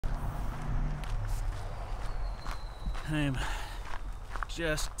I'm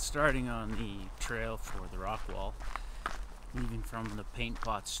just starting on the trail for the Rockwall, leaving from the Paint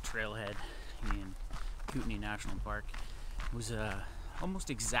Pots trailhead in Kootenay National Park. It was almost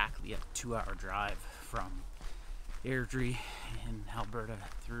exactly a 2-hour drive from Airdrie in Alberta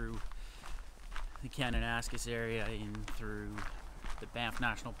through the Kananaskis area, in through the Banff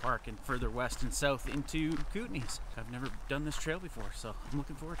National Park, and further west and south into Kootenay. I've never done this trail before, so I'm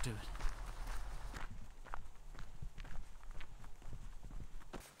looking forward to it.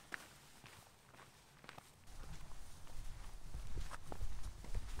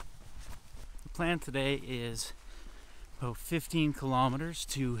 The plan today is about 15 kilometers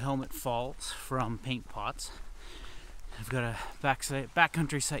to Helmet Falls from Paint Pots. I've got a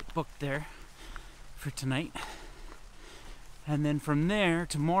backcountry site booked there for tonight. And then from there,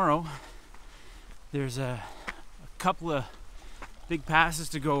 tomorrow, there's a couple of big passes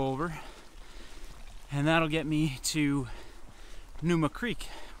to go over. And that'll get me to Numa Creek,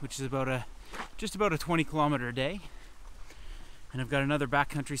 which is just about a 20 kilometer day. And I've got another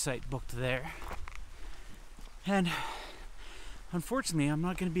backcountry site booked there. And unfortunately, I'm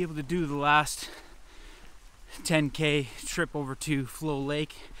not going to be able to do the last 10K trip over to Floe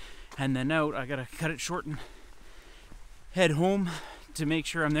Lake and then out. I got to cut it short and head home to make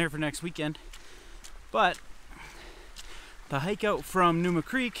sure I'm there for next weekend. But the hike out from Numa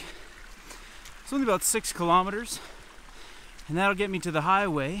Creek is only about 6 kilometers, and that'll get me to the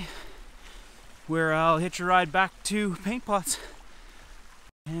highway where I'll hitch a ride back to Paint Pots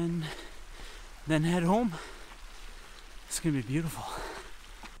and then head home. It's gonna be beautiful.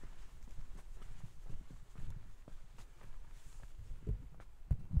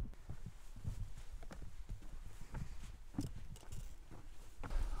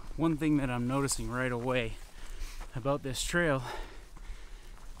 One thing that I'm noticing right away about this trail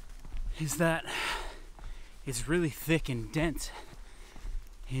is that it's really thick and dense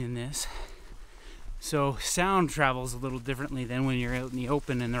in this. So sound travels a little differently than when you're out in the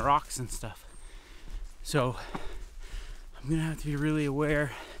open and the rocks and stuff. So I'm gonna have to be really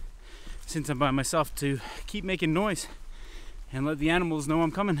aware, since I'm by myself, to keep making noise and let the animals know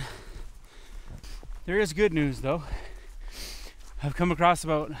I'm coming. There is good news though. I've come across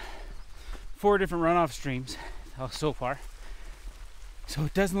about 4 different runoff streams so far. So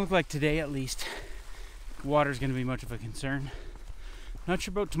it doesn't look like today, at least, water's going to be much of a concern. Not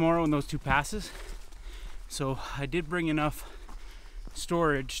sure about tomorrow and those 2 passes. So I did bring enough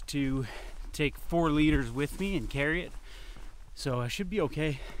storage to take 4 liters with me and carry it. So I should be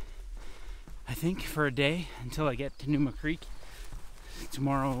okay, I think, for a day until I get to Numa Creek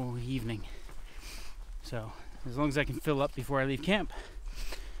tomorrow evening. So as long as I can fill up before I leave camp,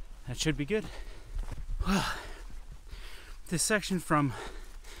 that should be good. Well, this section from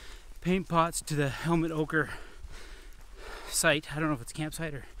Paint Pots to the Helmet Ochre site, I don't know if it's a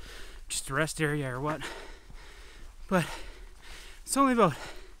campsite or just a rest area or what, but it's only about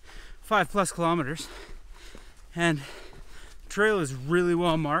 5+ kilometers, and the trail is really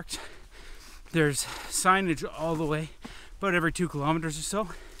well marked. There's signage all the way, about every 2 kilometers or so,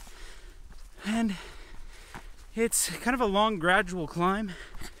 and it's kind of a long, gradual climb.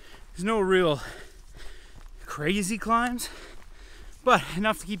 There's no real crazy climbs, but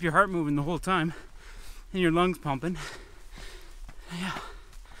enough to keep your heart moving the whole time and your lungs pumping. Yeah.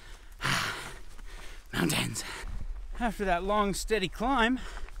 Mountains. After that long, steady climb,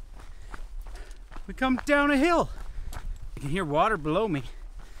 we come down a hill. You can hear water below me,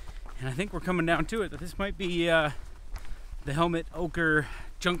 and I think we're coming down to it. This might be the Helmet Ochre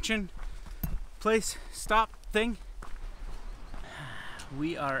Junction place, stop thing.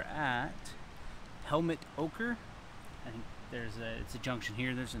 We are at Helmet Ochre. I think it's a junction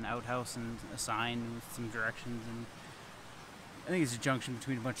here. There's an outhouse and a sign with some directions, and I think it's a junction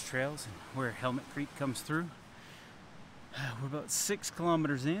between a bunch of trails and where Helmet Creek comes through. We're about 6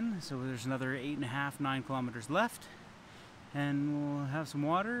 kilometers in, so there's another 8.5, 9 kilometers left, and we'll have some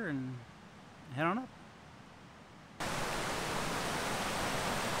water and head on up.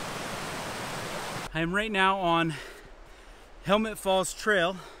 I am right now on Helmet Falls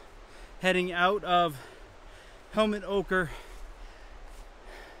Trail, heading out of Helmet Ochre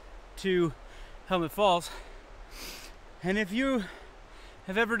to Helmet Falls. And if you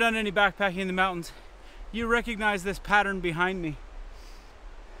have ever done any backpacking in the mountains, you recognize this pattern behind me.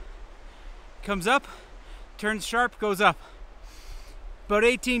 Comes up, turns sharp, goes up. About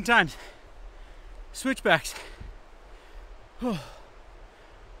 18 times. Switchbacks.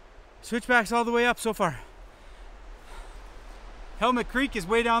 Switchbacks all the way up so far. Helmet Creek is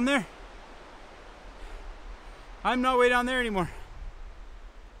way down there. I'm not way down there anymore.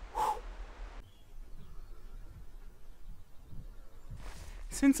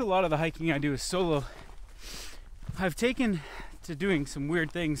 since a lot of the hiking I do is solo, I've taken to doing some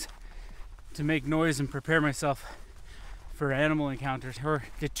weird things to make noise and prepare myself for animal encounters, or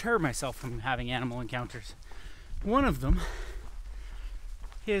deter myself from having animal encounters. One of them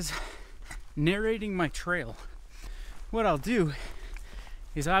is narrating my trail. What I'll do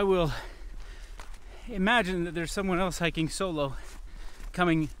is I will imagine that there's someone else hiking solo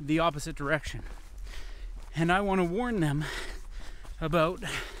coming the opposite direction, and I want to warn them about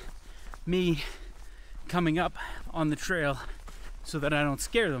me coming up on the trail so that I don't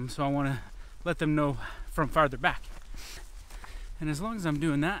scare them. So I want to let them know from farther back. And as long as I'm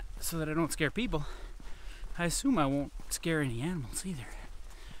doing that so that I don't scare people, I assume I won't scare any animals either.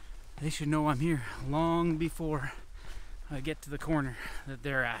 They should know I'm here long before I get to the corner that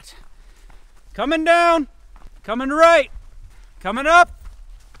they're at. Coming down, coming right, coming up.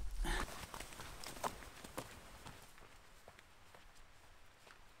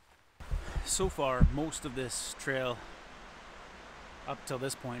 So far, most of this trail up till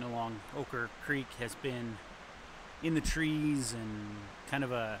this point along Ochre Creek has been in the trees and kind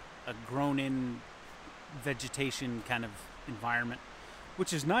of a grown-in vegetation kind of environment,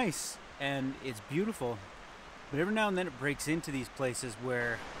 which is nice and it's beautiful. But every now and then it breaks into these places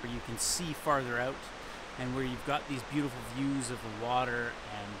where you can see farther out and where you've got these beautiful views of the water,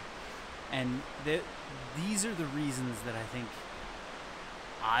 and these are the reasons that I think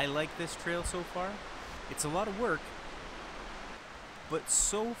I like this trail so far. It's a lot of work, but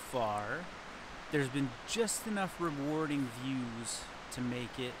so far there's been just enough rewarding views to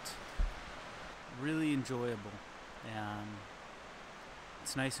make it really enjoyable.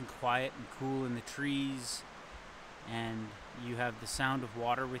 It's nice and quiet and cool in the trees, and you have the sound of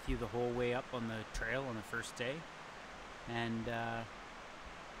water with you the whole way up on the trail on the first day. And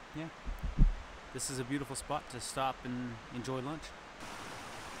yeah, this is a beautiful spot to stop and enjoy lunch.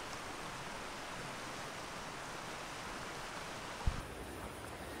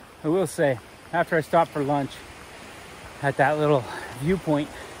 I will say, after I stopped for lunch at that little viewpoint,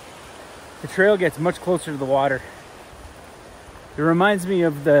 the trail gets much closer to the water. It reminds me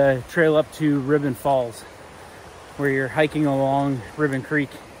of the trail up to Ribbon Falls, where you're hiking along Ribbon Creek.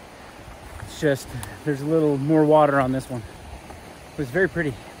 It's just, there's a little more water on this one. It was very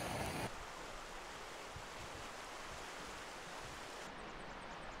pretty.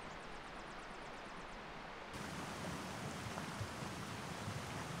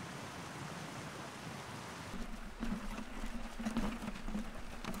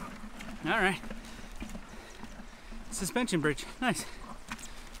 All right, suspension bridge, nice.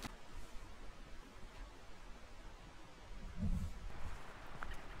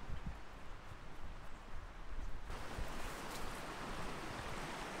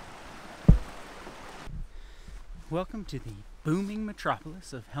 Welcome to the booming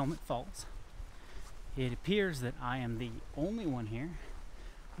metropolis of Helmet Falls. It appears that I am the only one here.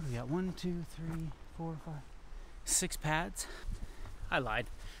 We got 1, 2, 3, 4, 5, 6 pads. I lied.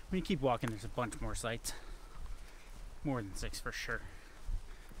 When you keep walking, there's a bunch more sites. More than 6 for sure.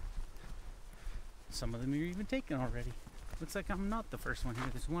 Some of them are even taken already. Looks like I'm not the first one here.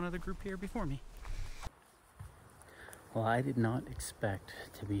 There's one other group here before me. Well, I did not expect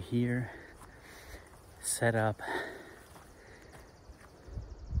to be here, set up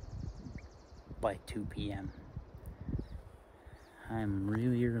by 2 p.m. I'm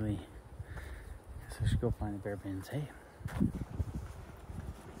really early. Guess I should go find the bear bins. Hey.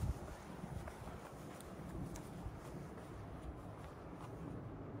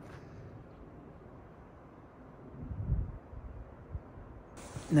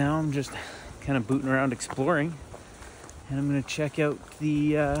 Now I'm just kind of booting around exploring, and I'm going to check out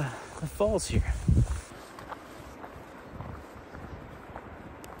the falls here.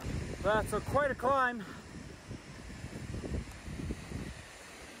 That's quite a climb,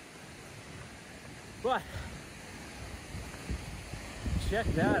 but check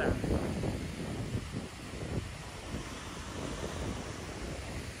that out.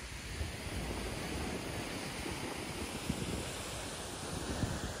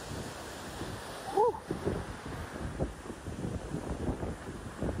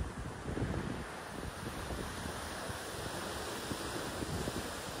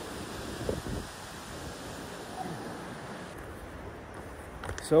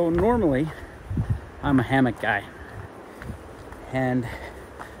 So normally I'm a hammock guy, and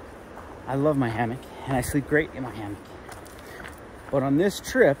I love my hammock and I sleep great in my hammock. But on this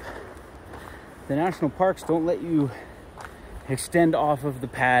trip, the national parks don't let you extend off of the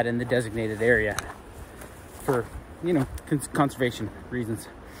pad in the designated area for, you know, conservation reasons.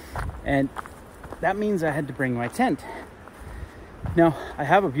 And that means I had to bring my tent. Now, I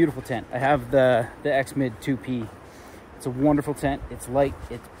have a beautiful tent. I have the X-Mid 2P. It's a wonderful tent. It's light,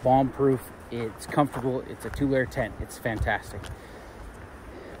 it's bomb-proof, it's comfortable, it's a 2-layer tent. It's fantastic.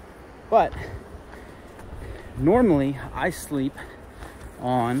 But normally I sleep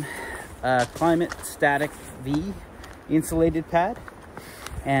on a Climate Static V insulated pad,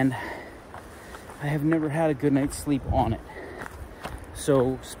 and I have never had a good night's sleep on it.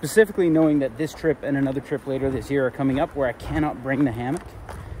 So specifically knowing that this trip and another trip later this year are coming up where I cannot bring the hammock,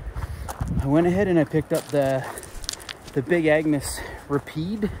 I went ahead and I picked up the Big Agnes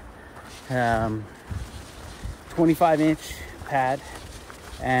Rapide 25-inch pad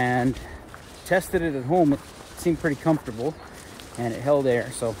and tested it at home. It seemed pretty comfortable and it held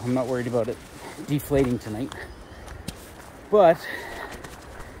air, so I'm not worried about it deflating tonight. But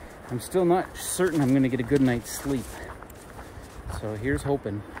I'm still not certain I'm going to get a good night's sleep. So here's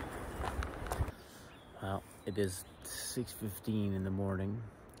hoping. Well, it is 6:15 in the morning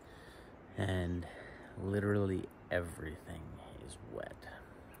and literally everything is wet.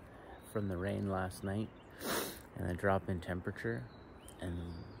 From the rain last night and the drop in temperature and the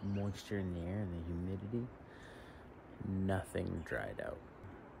moisture in the air and the humidity, nothing dried out.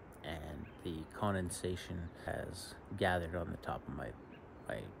 And the condensation has gathered on the top of my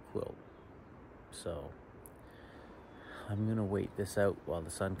quilt. So I'm gonna wait this out while the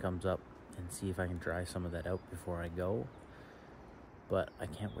sun comes up and see if I can dry some of that out before I go. But I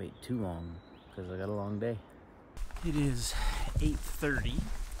can't wait too long because I got a long day. It is 8:30.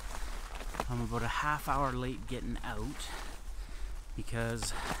 I'm about a half hour late getting out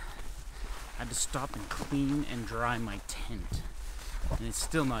because I had to stop and clean and dry my tent. And it's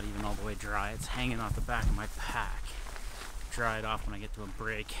still not even all the way dry. It's hanging off the back of my pack. Dry it off when I get to a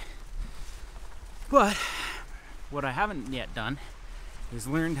break. But what I haven't yet done is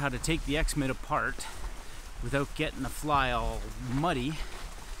learned how to take the X-Mid apart without getting the fly all muddy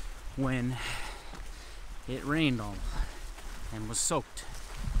when it rained all and was soaked.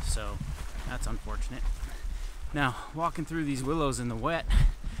 So that's unfortunate. Now, walking through these willows in the wet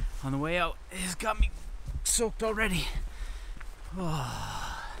on the way out has got me soaked already.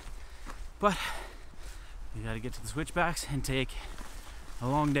 Oh. But we gotta get to the switchbacks and take a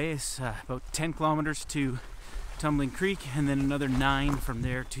long day. It's about 10 kilometers to Tumbling Creek and then another 9 from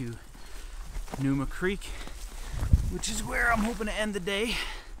there to Numa Creek, which is where I'm hoping to end the day.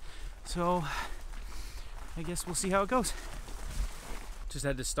 So I guess we'll see how it goes. Just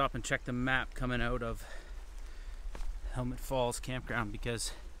had to stop and check the map coming out of Helmet Falls campground,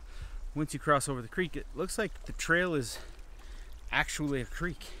 because once you cross over the creek, it looks like the trail is actually a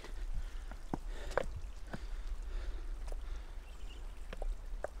creek.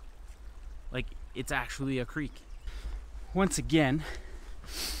 Like, it's actually a creek. Once again,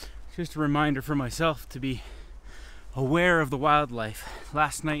 just a reminder for myself to be aware of the wildlife.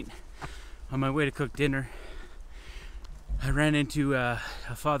 Last night, on my way to cook dinner, I ran into a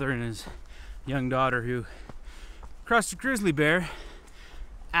father and his young daughter who crossed a grizzly bear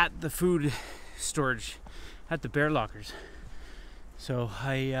at the food storage, at the bear lockers. So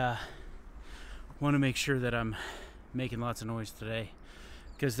I want to make sure that I'm making lots of noise today,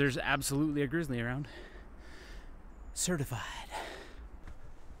 because there's absolutely a grizzly around. Certified.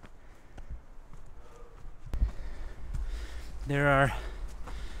 There are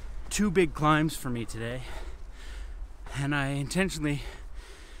 2 big climbs for me today, and I intentionally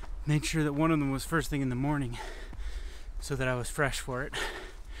made sure that one of them was first thing in the morning so that I was fresh for it.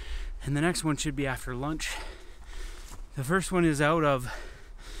 And the next one should be after lunch. The first one is out of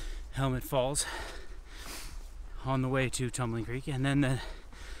Helmet Falls on the way to Tumbling Creek, and then the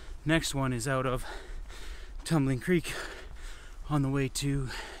next one is out of Tumbling Creek on the way to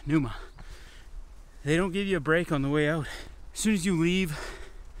Numa. They don't give you a break on the way out. As soon as you leave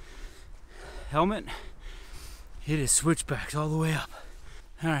Helmet, it is switchbacks all the way up.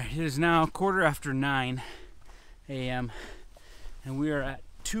 Alright, it is now 9:15 a.m. and we are at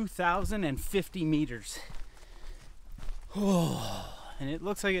 2,050 meters. Oh, and it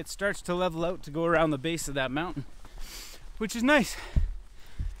looks like it starts to level out to go around the base of that mountain, which is nice,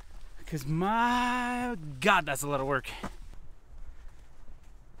 because my God, that's a lot of work.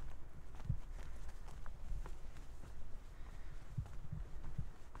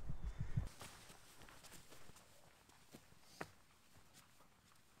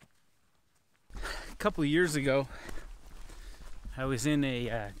 A couple of years ago, I was in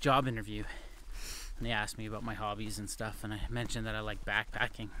a job interview, and they asked me about my hobbies and stuff, and I mentioned that I like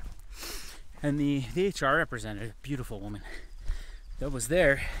backpacking. And the HR representative, beautiful woman that was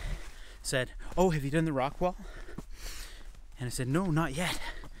there, said, "Oh, have you done the Rockwall?" And I said, "No, not yet."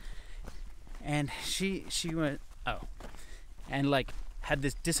 And she went, "Oh." and like had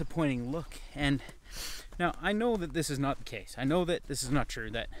this disappointing look. And now I know that this is not the case. I know that this is not true,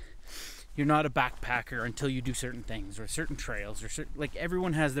 that you're not a backpacker until you do certain things or certain trails or certain, like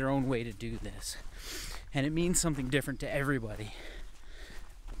everyone has their own way to do this, and it means something different to everybody.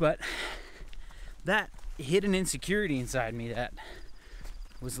 But that hit an insecurity inside me that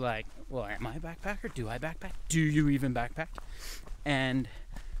was like, well, am I a backpacker? Do I backpack? Do you even backpack? And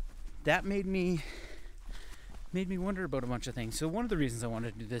that made me wonder about a bunch of things. So one of the reasons I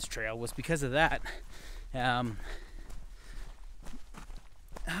wanted to do this trail was because of that. I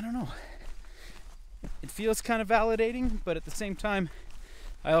don't know. It feels kind of validating, but at the same time,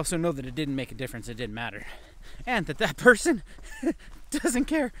 I also know that it didn't make a difference. It didn't matter. And that person doesn't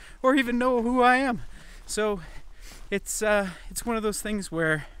care or even know who I am. So it's one of those things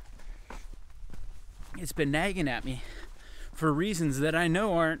where it's been nagging at me for reasons that I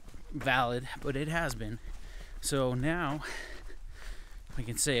know aren't valid, but it has been. So now I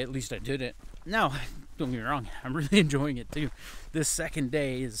can say at least I did it. Now, don't get me wrong, I'm really enjoying it too. This second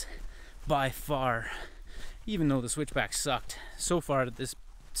day is by far, even though the switchback sucked, so far this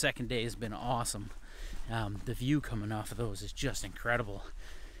second day has been awesome. The view coming off of those is just incredible.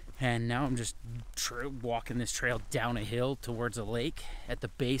 And now I'm just walking this trail down a hill towards a lake at the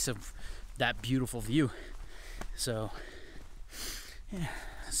base of that beautiful view. So, yeah,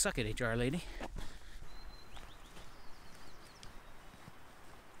 suck it, HR lady.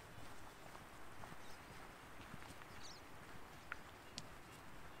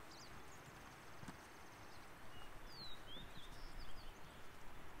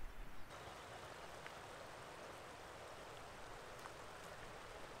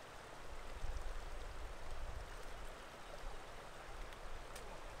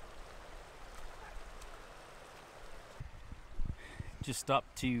 Just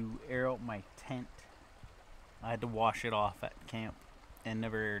stopped to air out my tent. I had to wash it off at camp and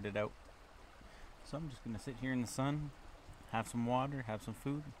never aired it out. So I'm just gonna sit here in the sun, have some water, have some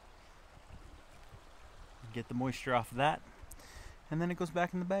food, get the moisture off of that, and then it goes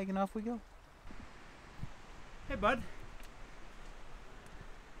back in the bag and off we go. Hey bud.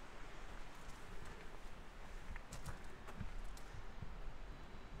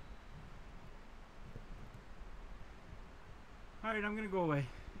 Alright, I'm gonna go away.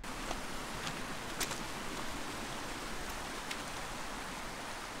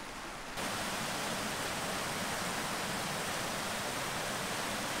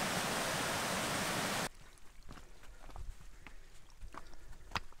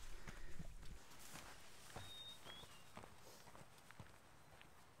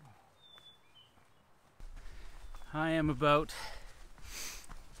 I am about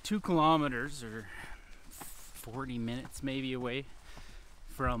 2 kilometers or 40 minutes maybe away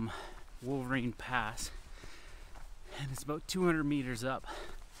from Wolverine Pass, and it's about 200 meters up,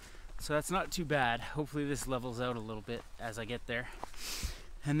 so that's not too bad. Hopefully this levels out a little bit as I get there,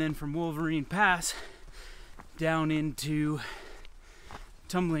 and then from Wolverine Pass down into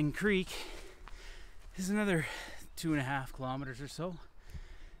Tumbling Creek is another 2.5 kilometers or so,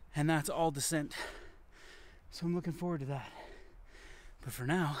 and that's all descent. So I'm looking forward to that, but for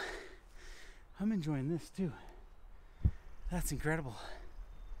now I'm enjoying this too. That's incredible.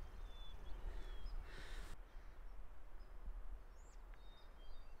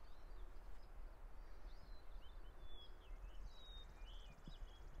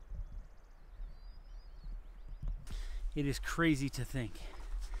 It is crazy to think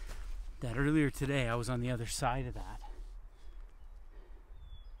that earlier today I was on the other side of that.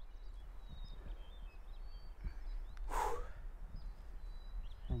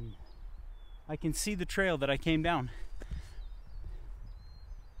 And I can see the trail that I came down.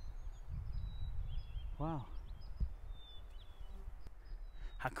 Wow.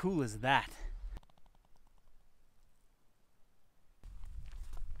 How cool is that?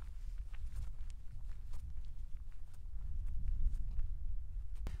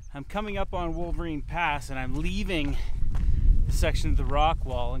 I'm coming up on Wolverine Pass and I'm leaving the section of the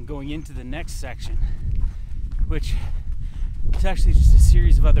Rockwall and going into the next section, which is actually just a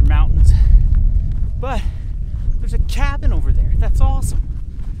series of other mountains. But there's a cabin over there. That's awesome.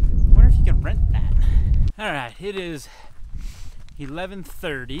 I wonder if you can rent that. Alright, it is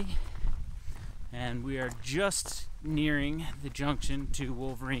 11:30 and we are just nearing the junction to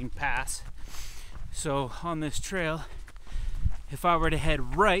Wolverine Pass. So on this trail, if I were to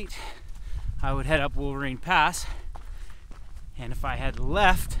head right, I would head up Wolverine Pass, and if I head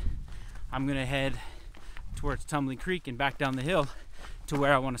left, I'm gonna head towards Tumbling Creek and back down the hill to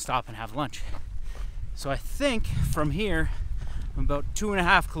where I want to stop and have lunch. So I think from here I'm about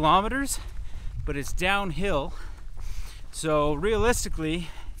 2.5 kilometers, but it's downhill So realistically,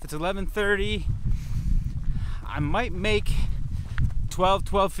 if it's 11:30, I might make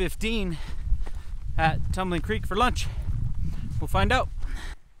 12:15 at Tumbling Creek for lunch. We'll find out.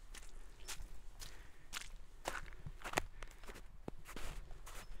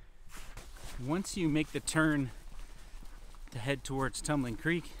 Once you make the turn to head towards Tumbling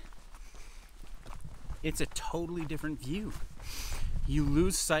Creek, it's a totally different view. You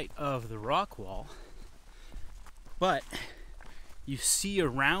lose sight of the Rockwall, but you see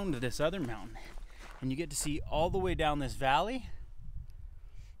around this other mountain, and you get to see all the way down this valley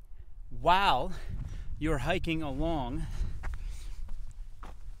while you're hiking along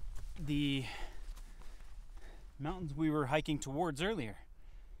the mountains we were hiking towards earlier.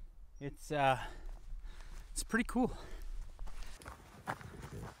 It's pretty cool.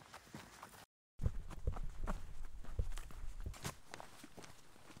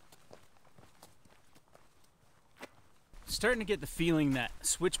 Starting to get the feeling that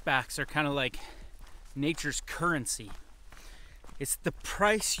switchbacks are kind of like nature's currency. It's the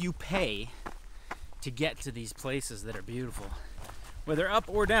price you pay to get to these places that are beautiful. Whether up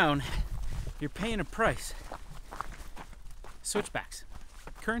or down, you're paying a price. Switchbacks,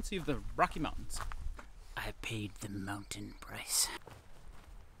 currency of the Rocky Mountains. I paid the mountain price.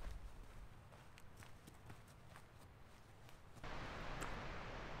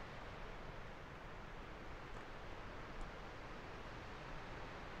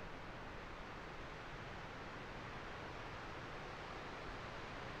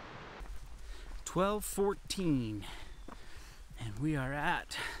 $12:14, and we are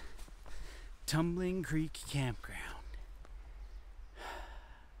at Tumbling Creek Campground.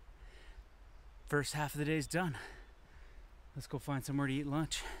 First half of the day's done. Let's go find somewhere to eat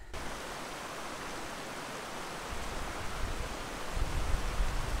lunch.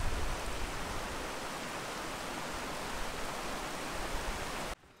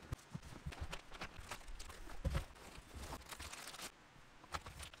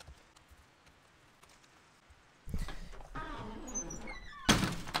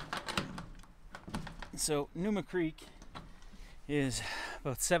 So Numa Creek is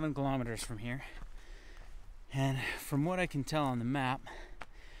about 7 kilometers from here, and from what I can tell on the map,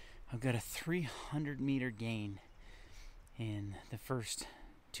 I've got a 300-meter gain in the first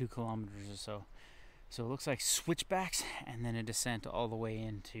 2 kilometers or so. So it looks like switchbacks and then a descent all the way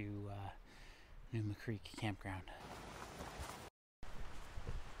into Numa Creek Campground.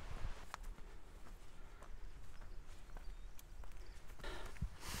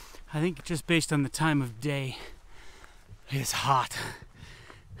 I think just based on the time of day, it's hot.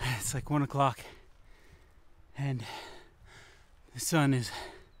 It's like 1 o'clock and the sun is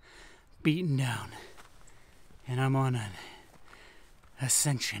beating down, and I'm on an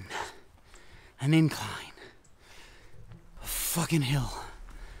ascension, an incline, a fucking hill.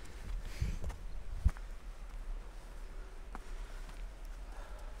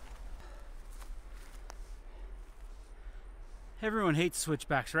 Everyone hates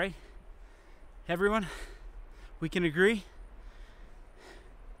switchbacks, right? Everyone? We can agree?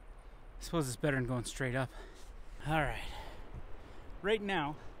 I suppose it's better than going straight up. Alright. Right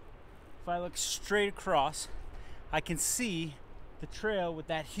now, if I look straight across, I can see the trail with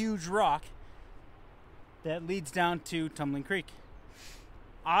that huge rock that leads down to Tumbling Creek.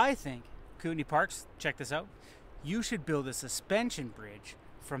 I think, Kootenay Parks, check this out, you should build a suspension bridge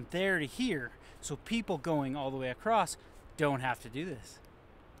from there to here so people going all the way across don't have to do this.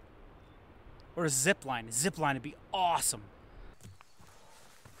 Or a zip line. A zip line would be awesome.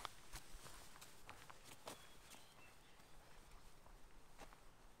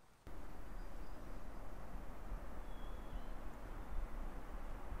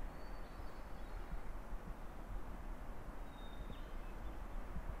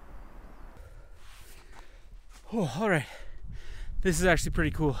 Oh, all right. This is actually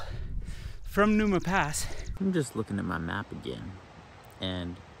pretty cool. From Numa Pass. I'm just looking at my map again,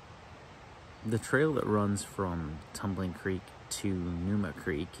 and the trail that runs from Tumbling Creek to Numa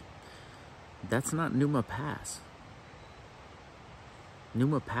Creek, that's not Numa Pass.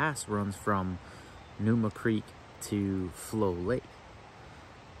 Numa Pass runs from Numa Creek to Floe Lake.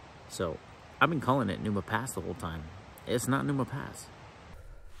 So I've been calling it Numa Pass the whole time. It's not Numa Pass.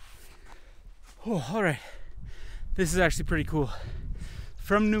 Oh, all right. This is actually pretty cool.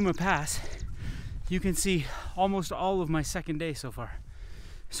 From Numa Pass, you can see almost all of my second day so far.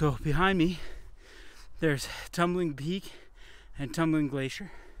 So behind me, there's Tumbling Peak and Tumbling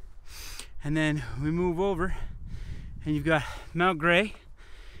Glacier. And then we move over and you've got Mount Gray.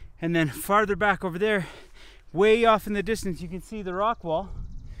 And then farther back over there, way off in the distance, you can see the Rockwall.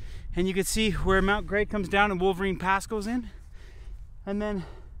 And you can see where Mount Grey comes down and Wolverine Pass goes in. And then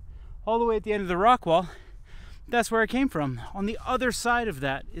all the way at the end of the Rockwall, that's where I came from. On the other side of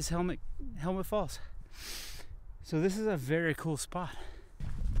that is Helmet Falls. So this is a very cool spot.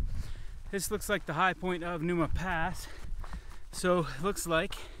 This looks like the high point of Numa Pass. So it looks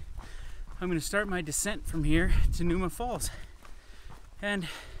like I'm going to start my descent from here to Numa Falls. And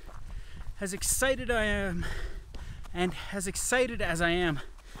as excited I am, and as excited as I am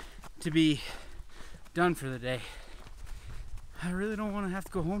to be done for the day, I really don't want to have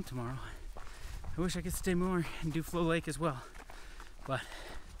to go home tomorrow. I wish I could stay more and do Floe Lake as well. But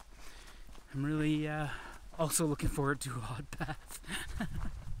I'm really also looking forward to Odd Path.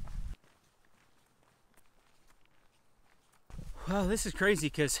 Wow, this is crazy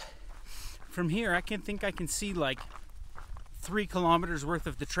because from here I can think I can see like 3 kilometers worth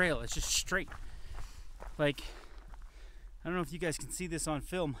of the trail. It's just straight. Like, I don't know if you guys can see this on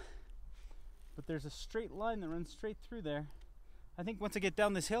film, but there's a straight line that runs straight through there. I think once I get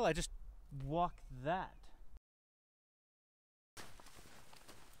down this hill, I just walk that.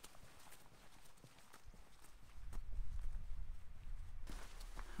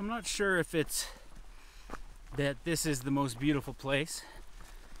 I'm not sure if it's that this is the most beautiful place.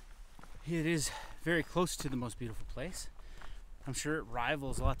 It is very close to the most beautiful place. I'm sure it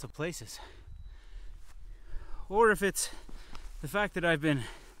rivals lots of places. Or if it's the fact that I've been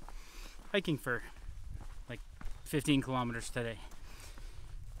hiking for like 15 kilometers today.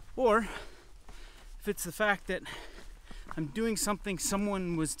 Or if it's the fact that I'm doing something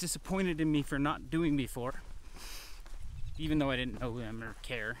someone was disappointed in me for not doing before, even though I didn't know them or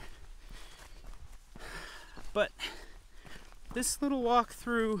care. But this little walk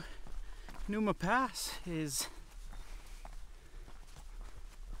through Numa Pass it's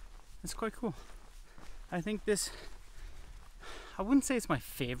quite cool. I think I wouldn't say it's my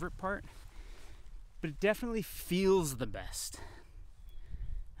favorite part, but it definitely feels the best.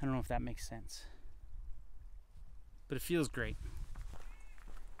 I don't know if that makes sense, but it feels great.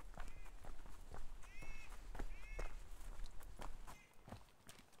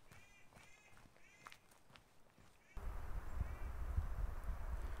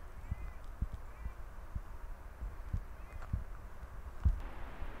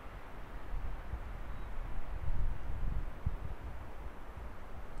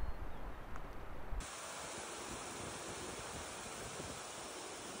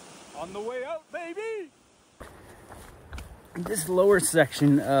 On the way out, baby! This lower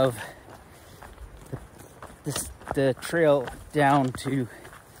section of the trail down to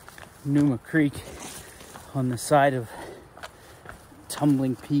Numa Creek on the side of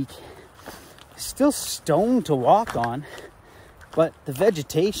Tumbling Peak is still stone to walk on, but the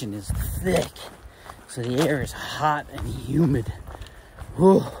vegetation is thick, so the air is hot and humid.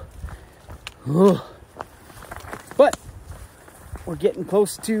 Whew. Whew. But we're getting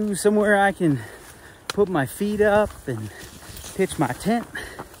close to somewhere I can put my feet up and pitch my tent.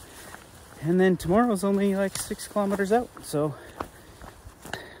 And then tomorrow's only like 6 kilometers out, so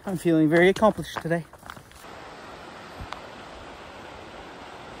I'm feeling very accomplished today.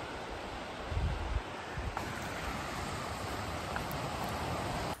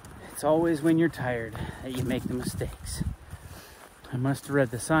 It's always when you're tired that you make the mistakes. I must have read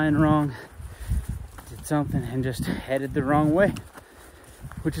the sign wrong, did something and just headed the wrong way,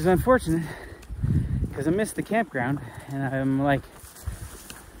 which is unfortunate because I missed the campground, and I'm like,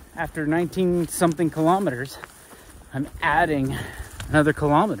 after 19 something kilometers, I'm adding another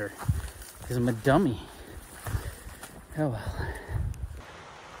kilometer because I'm a dummy. Oh well.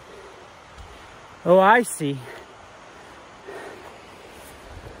 Oh, I see.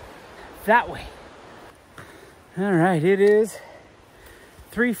 That way. All right, it is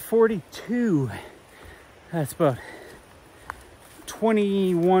 3:42. That's about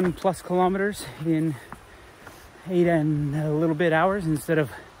 21 plus kilometers in 8 and a little bit hours instead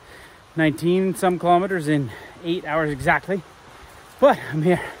of 19 some kilometers in 8 hours exactly. But I'm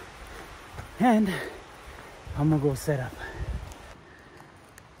here and I'm gonna go set up.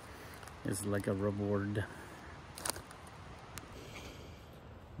 It's like a reward.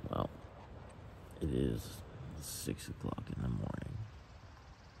 Well, it is 6 o'clock in the morning,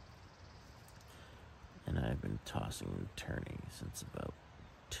 and I've been tossing and turning since about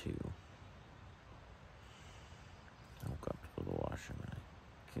 2. I woke up to go to the washroom and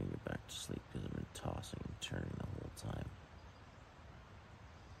I couldn't get back to sleep because I've been tossing and turning the whole time.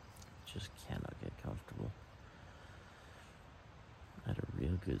 Just cannot get comfortable. I had a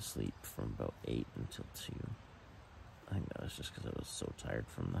real good sleep from about 8 until 2. I think that was just because I was so tired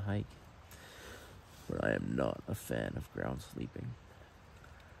from the hike. But I am not a fan of ground sleeping.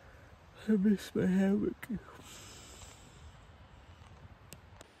 I miss my hammock.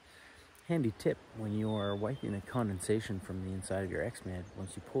 Handy tip, when you are wiping the condensation from the inside of your X-Med,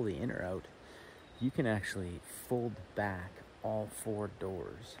 once you pull the inner out, you can actually fold back all 4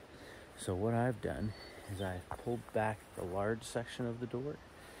 doors. So what I've done is I've pulled back the large section of the door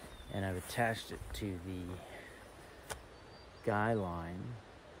and I've attached it to the guy line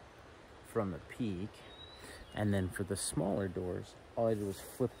from the peak, and then for the smaller doors, all I did was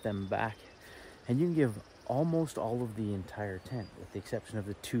flip them back, and you can give almost all of the entire tent, with the exception of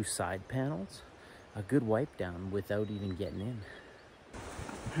the 2 side panels, a good wipe down without even getting in.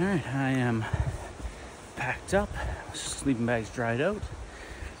 All right, I am packed up, sleeping bags dried out.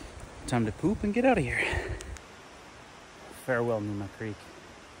 Time to poop and get out of here. Farewell, Numa Creek.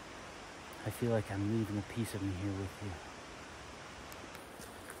 I feel like I'm leaving a piece of me here with you.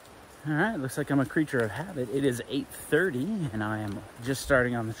 All right, looks like I'm a creature of habit. It is 8:30 and I am just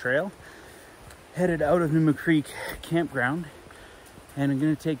starting on the trail. Headed out of Numa Creek campground, and I'm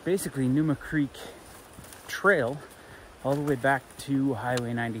gonna take basically Numa Creek Trail all the way back to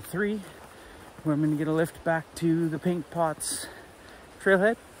Highway 93, where I'm gonna get a lift back to the Pink Pots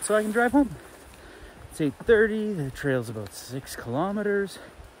trailhead so I can drive home. It's 8:30, the trail's about 6 kilometers.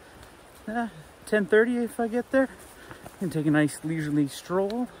 10:30 if I get there. I can take a nice leisurely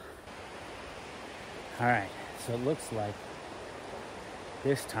stroll. All right, so it looks like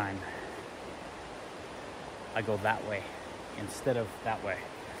this time I go that way instead of that way.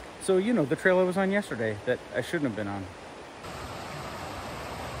 So, you know, the trail I was on yesterday that I shouldn't have been on.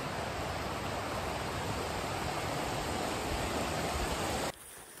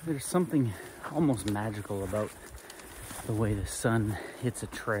 There's something almost magical about the way the sun hits a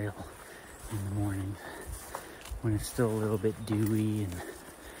trail in the morning when it's still a little bit dewy and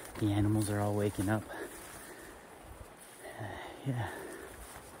the animals are all waking up. Yeah,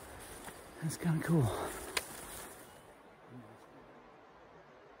 that's kind of cool.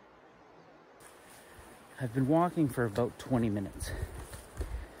 I've been walking for about 20 minutes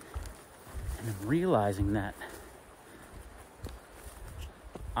and I'm realizing that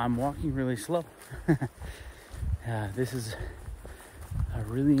I'm walking really slow. This is a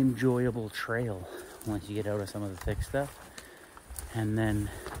really enjoyable trail once you get out of some of the thick stuff, and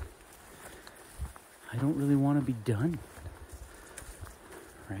then I don't really want to be done,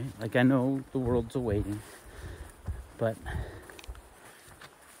 right? Like, I know the world's awaiting, but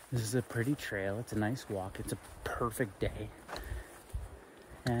this is a pretty trail. It's a nice walk. It's a perfect day,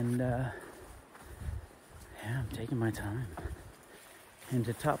 and yeah, I'm taking my time. And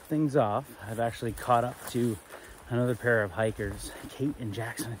to top things off, I've actually caught up to another pair of hikers, Kate and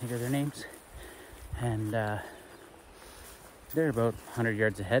Jackson, I think are their names. And they're about 100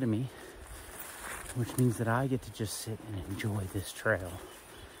 yards ahead of me, which means that I get to just sit and enjoy this trail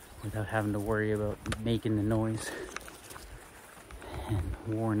without having to worry about making the noise and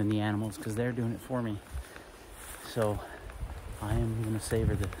warning the animals, because they're doing it for me. So I am going to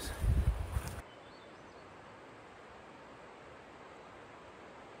savor this.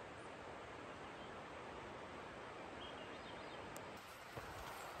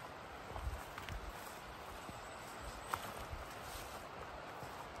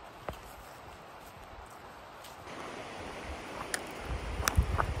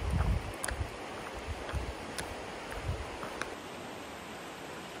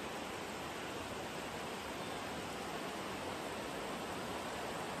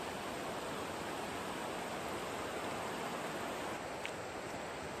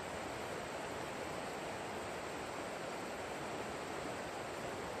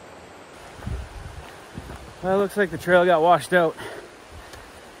 Well, it looks like the trail got washed out.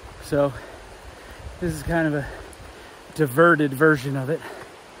 So this is kind of a diverted version of it.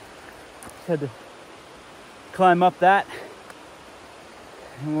 Just had to climb up that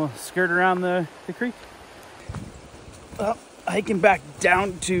and we'll skirt around the creek. Well, hiking back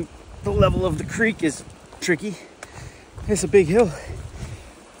down to the level of the creek is tricky. It's a big hill.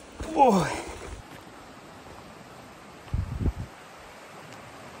 Whoa.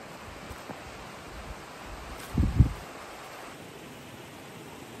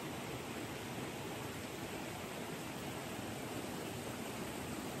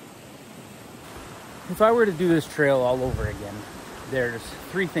 If I were to do this trail all over again, there's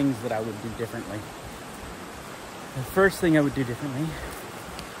 3 things that I would do differently. The first thing I would do differently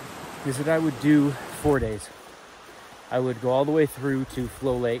is that I would do 4 days. I would go all the way through to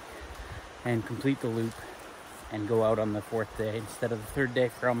Floe Lake and complete the loop and go out on the 4th day instead of the 3rd day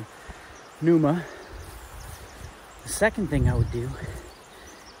from Numa. The second thing I would do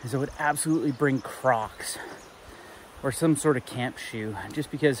is I would absolutely bring Crocs or some sort of camp shoe,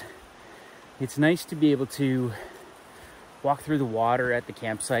 just because It's nice to be able to walk through the water at the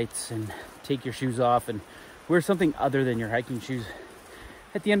campsites and take your shoes off and wear something other than your hiking shoes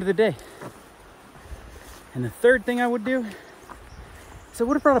at the end of the day. And the third thing I would do is I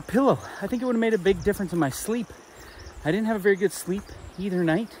would have brought a pillow. I think it would have made a big difference in my sleep. I didn't have a very good sleep either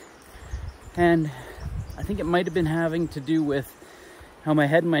night. And I think it might have been having to do with how my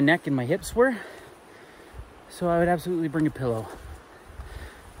head and my neck and my hips were. So I would absolutely bring a pillow.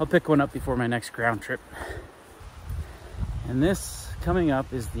 I'll pick one up before my next ground trip. And this coming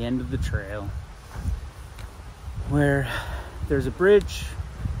up is the end of the trail, where there's a bridge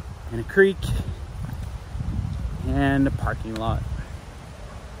and a creek and a parking lot.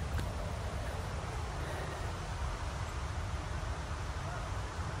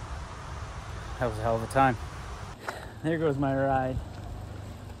 That was a hell of a time. There goes my ride.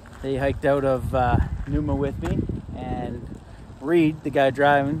 They hiked out of Numa with me, and Reed, the guy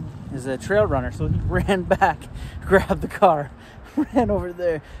driving, is a trail runner, so he ran back, grabbed the car, ran over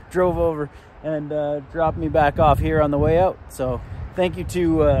there, drove over, and dropped me back off here on the way out. So thank you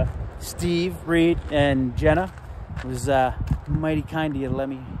to Steve, Reed, and Jenna. It was mighty kind of you to let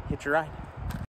me hitch a ride.